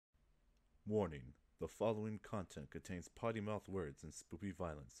Warning: the following content contains potty mouth words and spoopy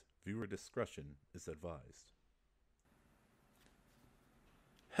violence. Viewer discretion is advised.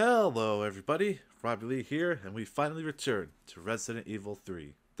 Hello, everybody. Rommie Lee here, and we finally returned to Resident Evil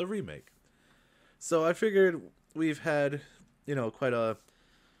 3, the remake. So I figured we've had, quite a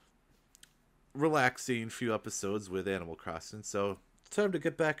relaxing few episodes with Animal Crossing, so it's time to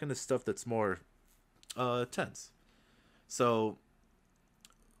get back into stuff that's more tense. So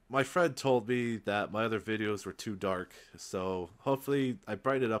my friend told me that my other videos were too dark, so hopefully I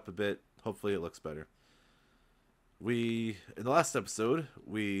brighten it up a bit. Hopefully it looks better. In the last episode,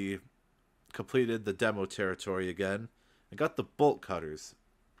 we completed the demo territory again and got the bolt cutters.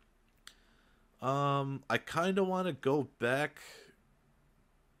 I kind of want to go back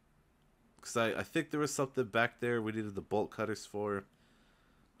because I think there was something back there we needed the bolt cutters for.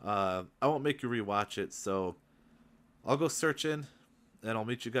 I won't make you rewatch it, so I'll go searching and I'll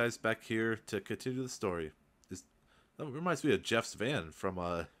meet you guys back here to continue the story. That reminds me of Jeff's van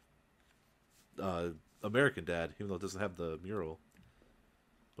from American Dad, even though it doesn't have the mural.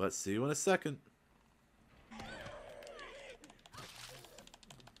 But see you in a second.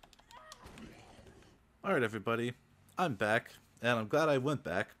 Alright, everybody. I'm back, and I'm glad I went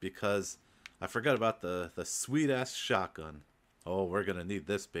back because I forgot about the sweet-ass shotgun. Oh, we're gonna need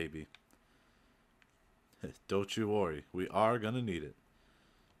this, baby. Don't you worry, we are gonna need it.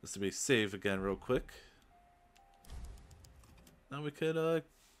 This will be save again real quick. Now we could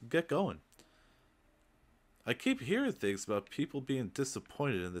get going. I keep hearing things about people being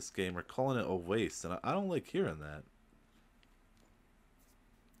disappointed in this game or calling it a waste, and I don't like hearing that.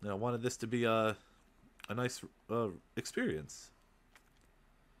 I wanted this to be a nice experience.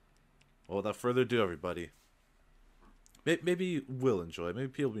 Well, without further ado, everybody. Maybe we'll enjoy it. Maybe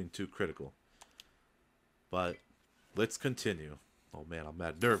people being too critical. But let's continue. Oh man, I'm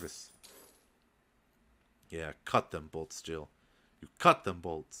mad nervous. Yeah, cut them bolts, Jill. You cut them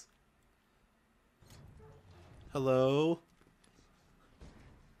bolts. Hello?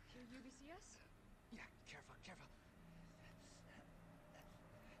 Here, UBCS? Yeah, careful. Come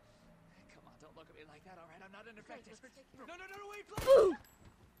on, don't look at me like that, alright? I'm not infected. No, wait, please!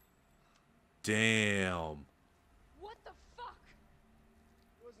 Damn. What the fuck?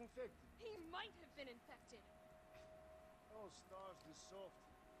 He was infected. He might have been infected. Oh, stars, this soft.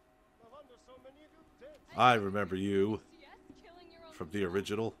 No wonder so many of you dead. I remember you UBCS killing your own from the people?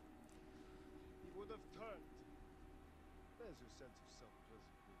 original. He would have turned. There's your sense of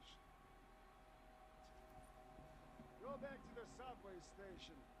self-preservation. Go back to the subway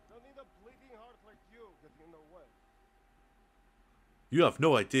station. Don't need a bleeding heart like you getting in the way. You have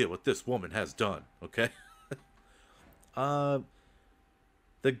no idea what this woman has done, okay?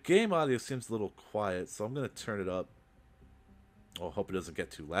 The game audio seems a little quiet, so I'm going to turn it up. Oh, hope it doesn't get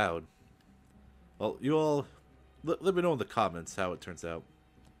too loud. Well, you all, let me know in the comments how it turns out.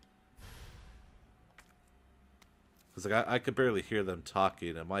 Because like, I could barely hear them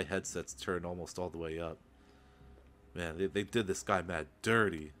talking, and my headset's turned almost all the way up. Man, they did this guy mad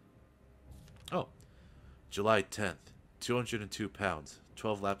dirty. Oh, July 10th, 202 pounds,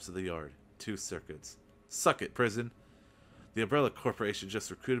 12 laps of the yard, 2 circuits. Suck it, prison. The Umbrella Corporation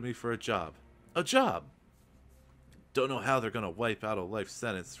just recruited me for a job. A job! Don't know how they're gonna wipe out a life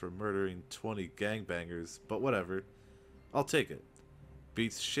sentence for murdering 20 gangbangers, but whatever. I'll take it.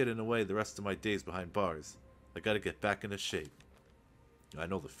 Beats shitting away the rest of my days behind bars. I gotta get back into shape. I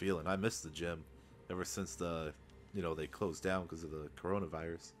know the feeling. I miss the gym ever since they closed down because of the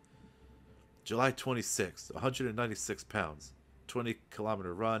coronavirus. July 26th, 196 pounds,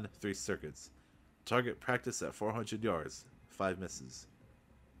 20-kilometer run, 3 circuits. Target practice at 400 yards, 5 misses.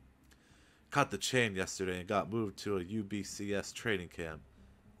 Caught the chain yesterday and got moved to a UBCS training camp,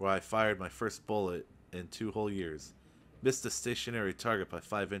 where I fired my first bullet in 2 whole years. Missed a stationary target by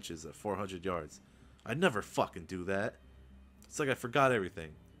 5 inches at 400 yards. I never fucking do that. It's like I forgot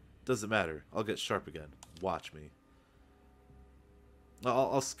everything. Doesn't matter. I'll get sharp again. Watch me.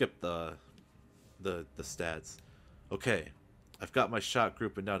 I'll skip the stats. Okay, I've got my shot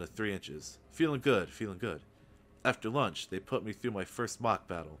grouping down to 3 inches. Feeling good. After lunch, they put me through my first mock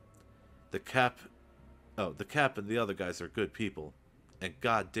battle. The Cap and the other guys are good people. And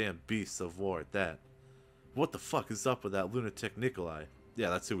goddamn beasts of war at that. What the fuck is up with that lunatic Nikolai? Yeah,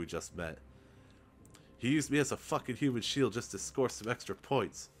 that's who we just met. He used me as a fucking human shield just to score some extra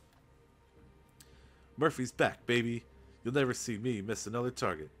points. Murphy's back, baby. You'll never see me miss another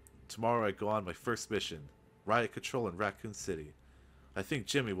target. Tomorrow I go on my first mission. Riot control in Raccoon City. I think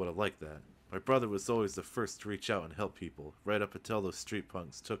Jimmy would have liked that. My brother was always the first to reach out and help people, right up until those street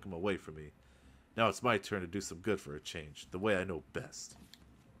punks took him away from me. Now it's my turn to do some good for a change, the way I know best.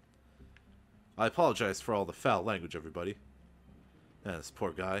 I apologize for all the foul language, everybody. Yeah, this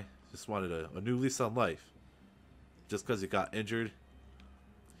poor guy just wanted a new lease on life. Just because he got injured,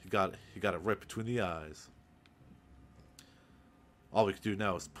 he got it right between the eyes. All we can do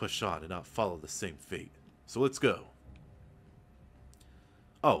now is push on and not follow the same fate. So let's go.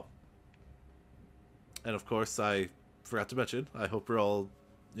 Oh. And of course, I forgot to mention, I hope we're all,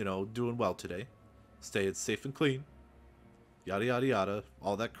 doing well today. Staying safe and clean. Yada yada yada.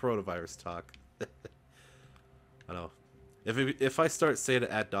 All that coronavirus talk. I know. If I start saying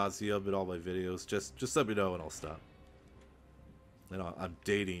it ad nauseum in all my videos, just let me know and I'll stop. I'm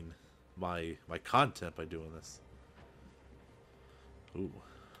dating my content by doing this.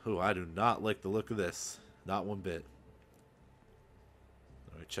 Ooh, I do not like the look of this. Not one bit.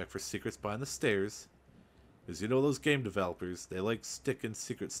 Alright, check for secrets behind the stairs. Because those game developers, they like sticking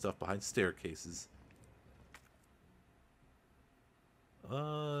secret stuff behind staircases.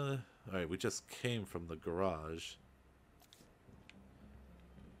 Alright, we just came from the garage.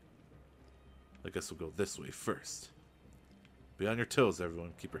 I guess we'll go this way first. Be on your toes,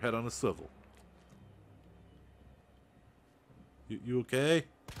 everyone. Keep your head on a swivel. You okay?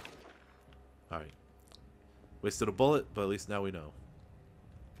 Alright. Wasted a bullet, but at least now we know.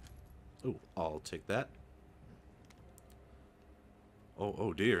 Ooh, I'll take that.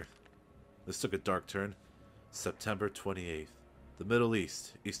 Oh dear. This took a dark turn. September 28th. The Middle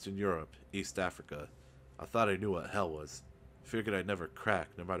East, Eastern Europe, East Africa. I thought I knew what hell was. Figured I'd never crack,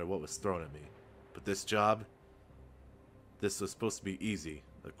 no matter what was thrown at me. But this job, this was supposed to be easy.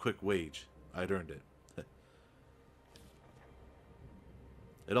 A quick wage. I'd earned it.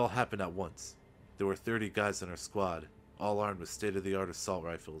 It all happened at once. There were 30 guys in our squad, all armed with state-of-the-art assault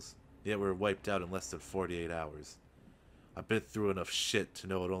rifles. Yet we were wiped out in less than 48 hours. I've been through enough shit to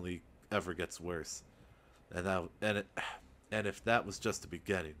know it only ever gets worse. And if that was just the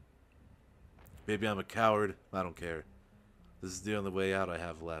beginning. Maybe I'm a coward, I don't care. This is the only way out I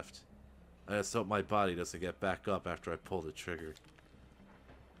have left. I just hope my body doesn't get back up after I pull the trigger.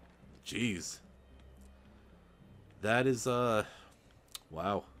 Jeez. That is,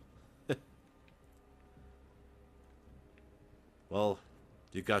 wow. Well,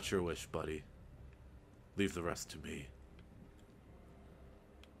 you got your wish, buddy. Leave the rest to me.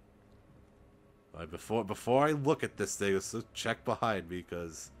 Alright, before I look at this thing, let's check behind me,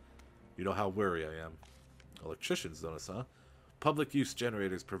 because you know how wary I am. Electricians, notice, huh? Public use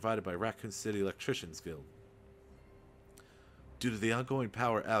generators provided by Raccoon City Electricians Guild. Due to the ongoing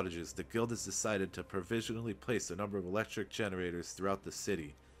power outages, the guild has decided to provisionally place a number of electric generators throughout the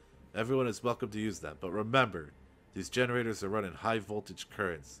city. Everyone is welcome to use them, but remember, these generators are running high voltage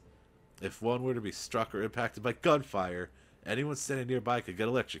currents. If one were to be struck or impacted by gunfire, anyone standing nearby could get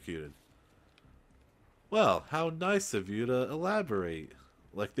electrocuted. Well, how nice of you to elaborate.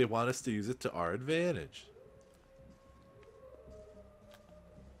 Like they want us to use it to our advantage.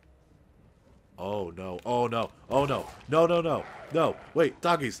 Oh no, oh no, oh no, no, no, no, no, wait,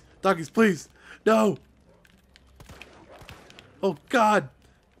 doggies, doggies, please, no! Oh god!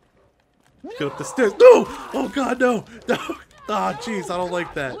 Get up the stairs, no! Oh god, no, no! Ah, jeez, I don't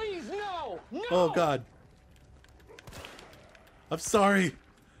like that. Please, no! No! Oh god. I'm sorry.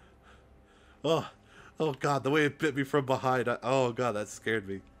 Oh god, the way it bit me from behind, oh god, that scared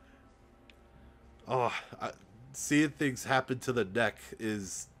me. Oh, seeing things happen to the neck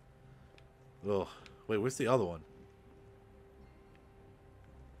is... Oh, wait, where's the other one?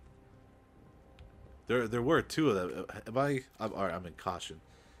 There were two of them. Alright, I'm in caution.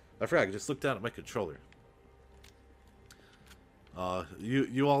 I forgot, I just looked down at my controller.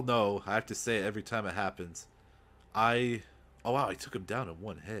 You all know, I have to say it every time it happens. Oh wow, I took him down in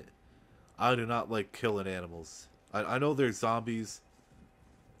one hit. I do not like killing animals. I know they're zombies.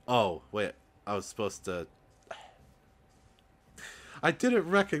 Oh, wait, I was supposed to... I didn't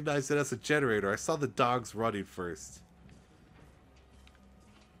recognize it as a generator. I saw the dogs running first.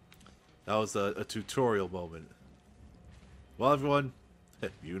 That was a tutorial moment. Well, everyone,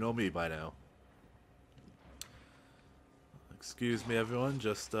 you know me by now. Excuse me, everyone.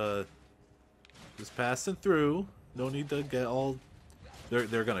 Just passing through. No need to get all...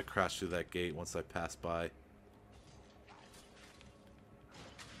 They're gonna crash through that gate once I pass by.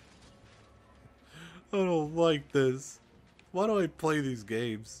 I don't like this. Why do I play these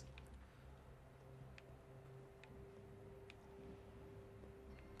games?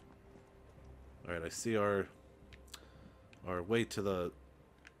 Alright, I see our way to the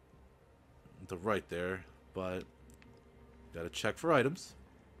right there, but gotta check for items.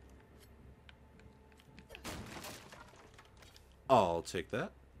 I'll take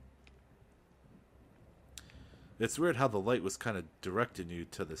that. It's weird how the light was kind of directing you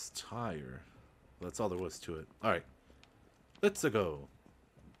to this tire. That's all there was to it. Alright. Let's go.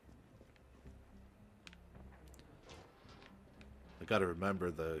 I gotta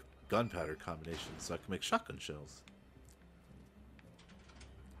remember the gunpowder combination so I can make shotgun shells.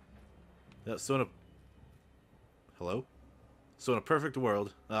 Yeah, so in a... Hello? So in a perfect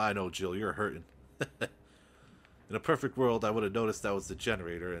world... I know, Jill, you're hurting. In a perfect world, I would have noticed that was the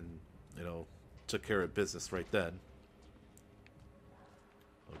generator and, you know, took care of business right then.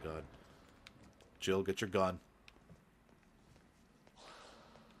 Oh, God. Jill, get your gun.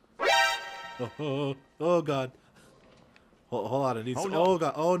 Oh, God. Hold on, I need some... no. Oh,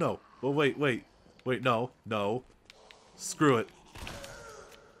 God. Oh, no. Oh, wait. Wait, no. No. Screw it.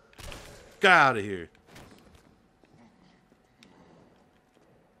 Get out of here.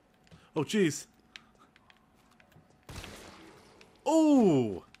 Oh, jeez.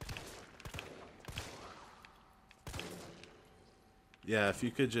 Oh! Yeah, if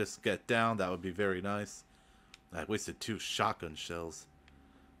you could just get down, that would be very nice. I wasted 2 shotgun shells.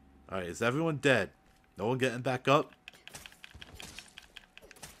 Alright, is everyone dead? No one getting back up?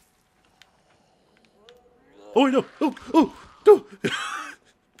 Oh, no! Oh! No!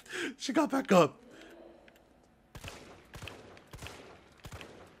 She got back up.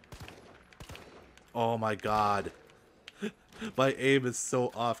 Oh my god. My aim is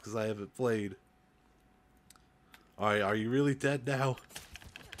so off because I haven't played. Alright, are you really dead now?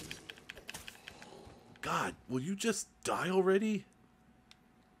 God, will you just die already?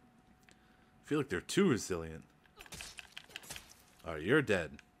 I feel like they're too resilient. Alright, you're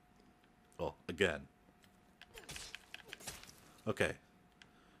dead. Well, again. Okay.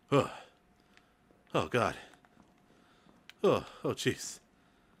 Oh god. Oh jeez.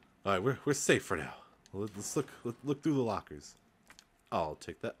 Alright, we're safe for now. Let's look through the lockers. Oh, I'll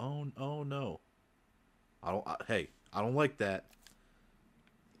take that. Oh no. Hey, I don't like that.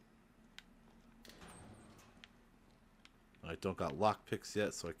 I don't got lockpicks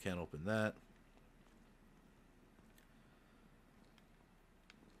yet, so I can't open that.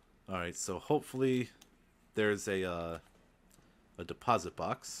 Alright, so hopefully there's a deposit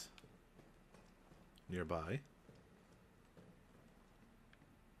box nearby.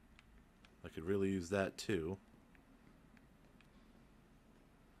 I could really use that too.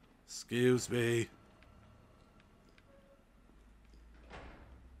 Excuse me.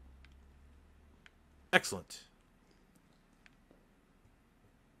 Excellent.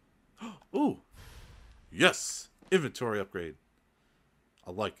 Ooh. Yes. Inventory upgrade.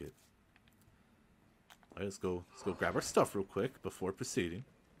 I like it. Alright, let's go grab our stuff real quick before proceeding.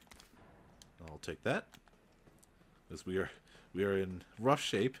 I'll take that. Because we are in rough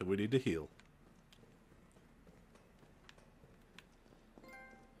shape and we need to heal.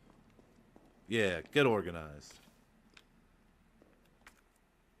 Yeah, get organized.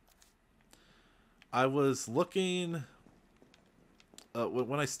 I was looking...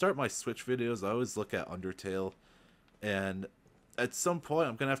 when I start my Switch videos, I always look at Undertale. And at some point,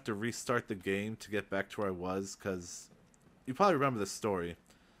 I'm going to have to restart the game to get back to where I was. Because you probably remember this story.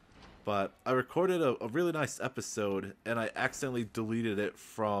 But I recorded a really nice episode, and I accidentally deleted it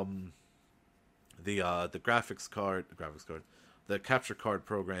from the graphics card, the capture card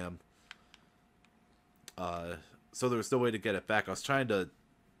program. So there was no way to get it back. I was trying to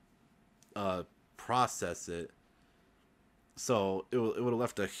process it, so it would have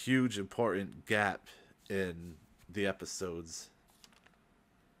left a huge important gap in the episodes.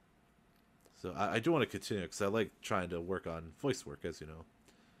 So I do want to continue because I like trying to work on voice work, as you know.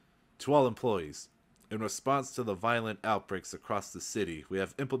 To all employees, in response to the violent outbreaks across the city, we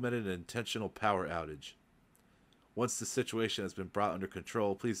have implemented an intentional power outage. Once the situation has been brought under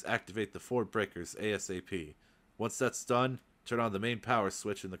control, please activate the 4 breakers ASAP. Once that's done, turn on the main power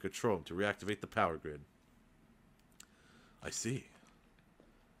switch in the control room to reactivate the power grid. I see.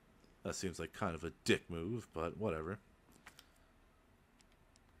 That seems like kind of a dick move, but whatever.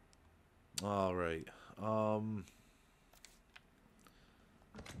 Alright.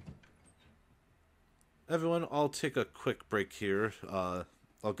 Everyone, I'll take a quick break here. I'll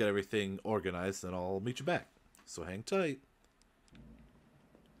get everything organized and I'll meet you back. So hang tight.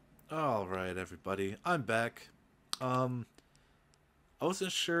 Alright, everybody. I'm back. I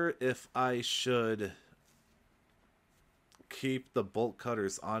wasn't sure if I should keep the bolt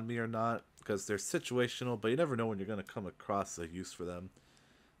cutters on me or not, because they're situational, but you never know when you're going to come across a use for them.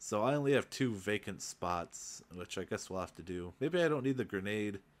 So I only have 2 vacant spots, which I guess we'll have to do. Maybe I don't need the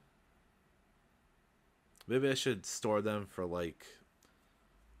grenade. Maybe I should store them for, like,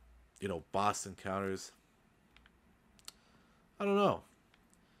 you know, boss encounters. I don't know.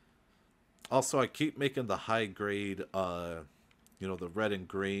 Also, I keep making the high grade you know, the red and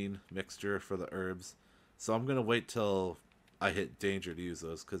green mixture for the herbs. So I'm going to wait till I hit danger to use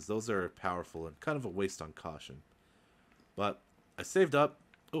those, because those are powerful and kind of a waste on caution. But I saved up.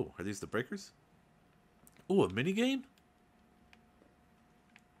 Oh, are these the breakers? Oh, a minigame?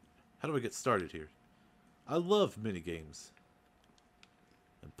 How do I get started here? I love minigames.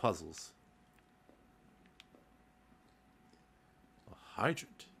 And puzzles. A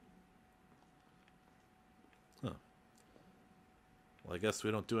hydrant. Huh. Well, I guess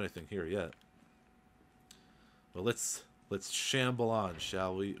we don't do anything here yet. Well, let's shamble on,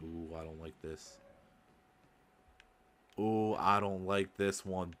 shall we? Ooh, I don't like this. Ooh, I don't like this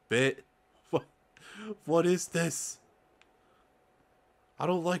one bit. What is this? I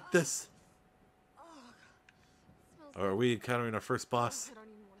don't like this. Are we encountering our first boss? I don't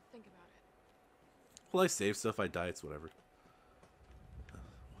even want to think about it. Well, I save, so if I die, it's whatever.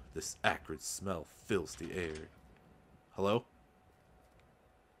 This acrid smell fills the air. Hello?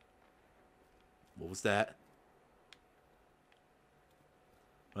 What was that?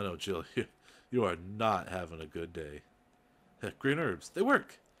 I know, Jill, you are not having a good day. Green herbs, they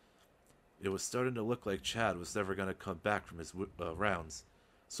work! It was starting to look like Chad was never going to come back from his rounds.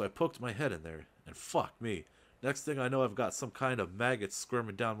 So I poked my head in there, and fuck me. Next thing I know, I've got some kind of maggot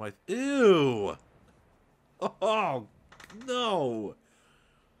squirming down my... Ew! Oh, no!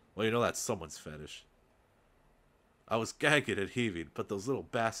 Well, you know that's someone's fetish. I was gagging and heaving, but those little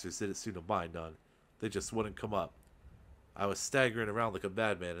bastards didn't seem to mind none. They just wouldn't come up. I was staggering around like a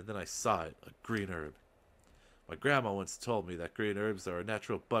madman, and then I saw it, a green herb. My grandma once told me that green herbs are a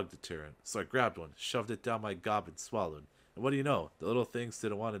natural bug deterrent, so I grabbed one, shoved it down my gob, and swallowed. And what do you know? The little things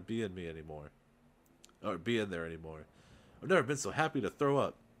didn't want to be in me anymore. Or be in there anymore. I've never been so happy to throw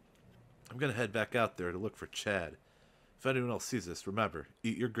up. I'm gonna head back out there to look for Chad. If anyone else sees this, remember,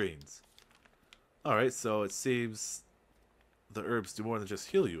 eat your greens. Alright, so it seems the herbs do more than just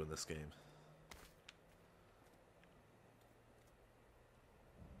heal you in this game.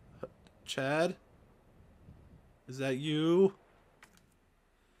 Chad? Is that you?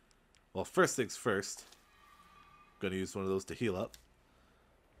 Well, first things first. I'm gonna use one of those to heal up.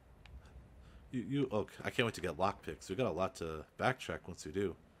 Oh, I can't wait to get lockpicks. We got a lot to backtrack once we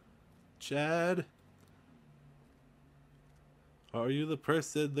do. Chad? Are you the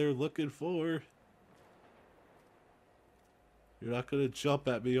person they're looking for? You're not gonna jump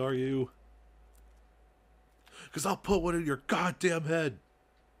at me, are you? 'Cause I'll put one in your goddamn head!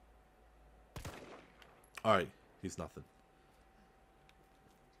 Alright, he's nothing.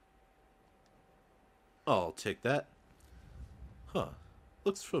 I'll take that. Huh.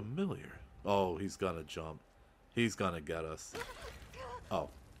 Looks familiar. Oh, he's gonna jump. He's gonna get us.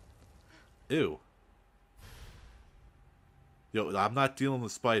 Oh. Ew. Yo, I'm not dealing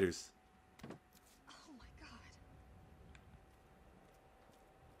with spiders. Oh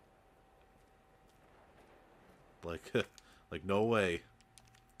my god. Like no way.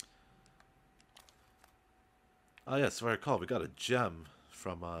 Oh yes, if I recall, we got a gem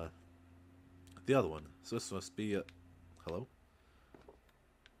from the other one. So this must be hello?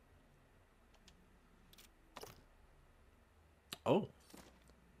 Oh.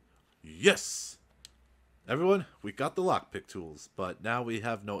 Yes! Everyone, we got the lockpick tools, but now we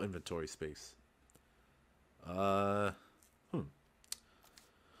have no inventory space. Well,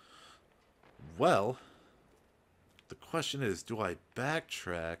 the question is, do I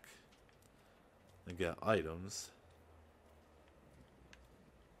backtrack and get items?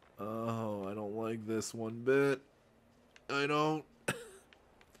 Oh, I don't like this one bit. I don't.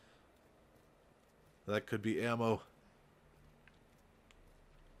 That could be ammo.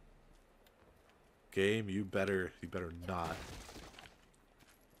 Game, you better not.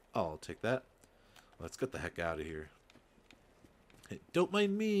 Oh, I'll take that. Let's get the heck out of here. Hey, don't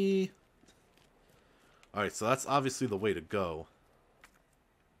mind me. Alright, so that's obviously the way to go.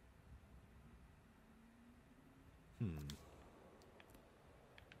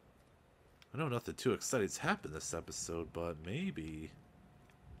 I know nothing too excited's happened this episode, but maybe...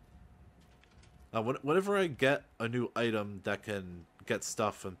 whenever I get a new item that can get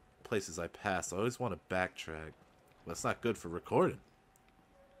stuff in places I pass, I always want to backtrack. But it's not good for recording.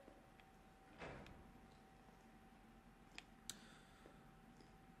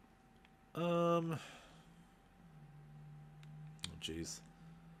 Oh, jeez.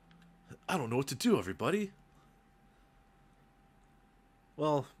 I don't know what to do, everybody.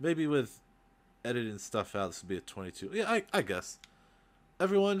 Well, maybe with editing stuff out, this would be a 22. Yeah, I guess.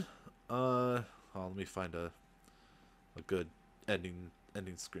 Everyone, oh, let me find a good ending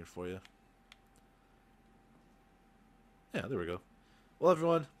screen for you. Yeah, there we go. Well,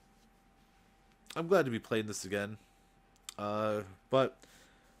 everyone, I'm glad to be playing this again. But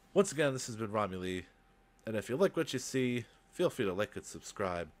once again, this has been Rommie Lee, and if you like what you see, feel free to like and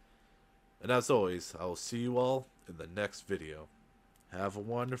subscribe. And as always, I will see you all in the next video. Have a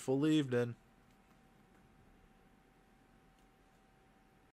wonderful evening.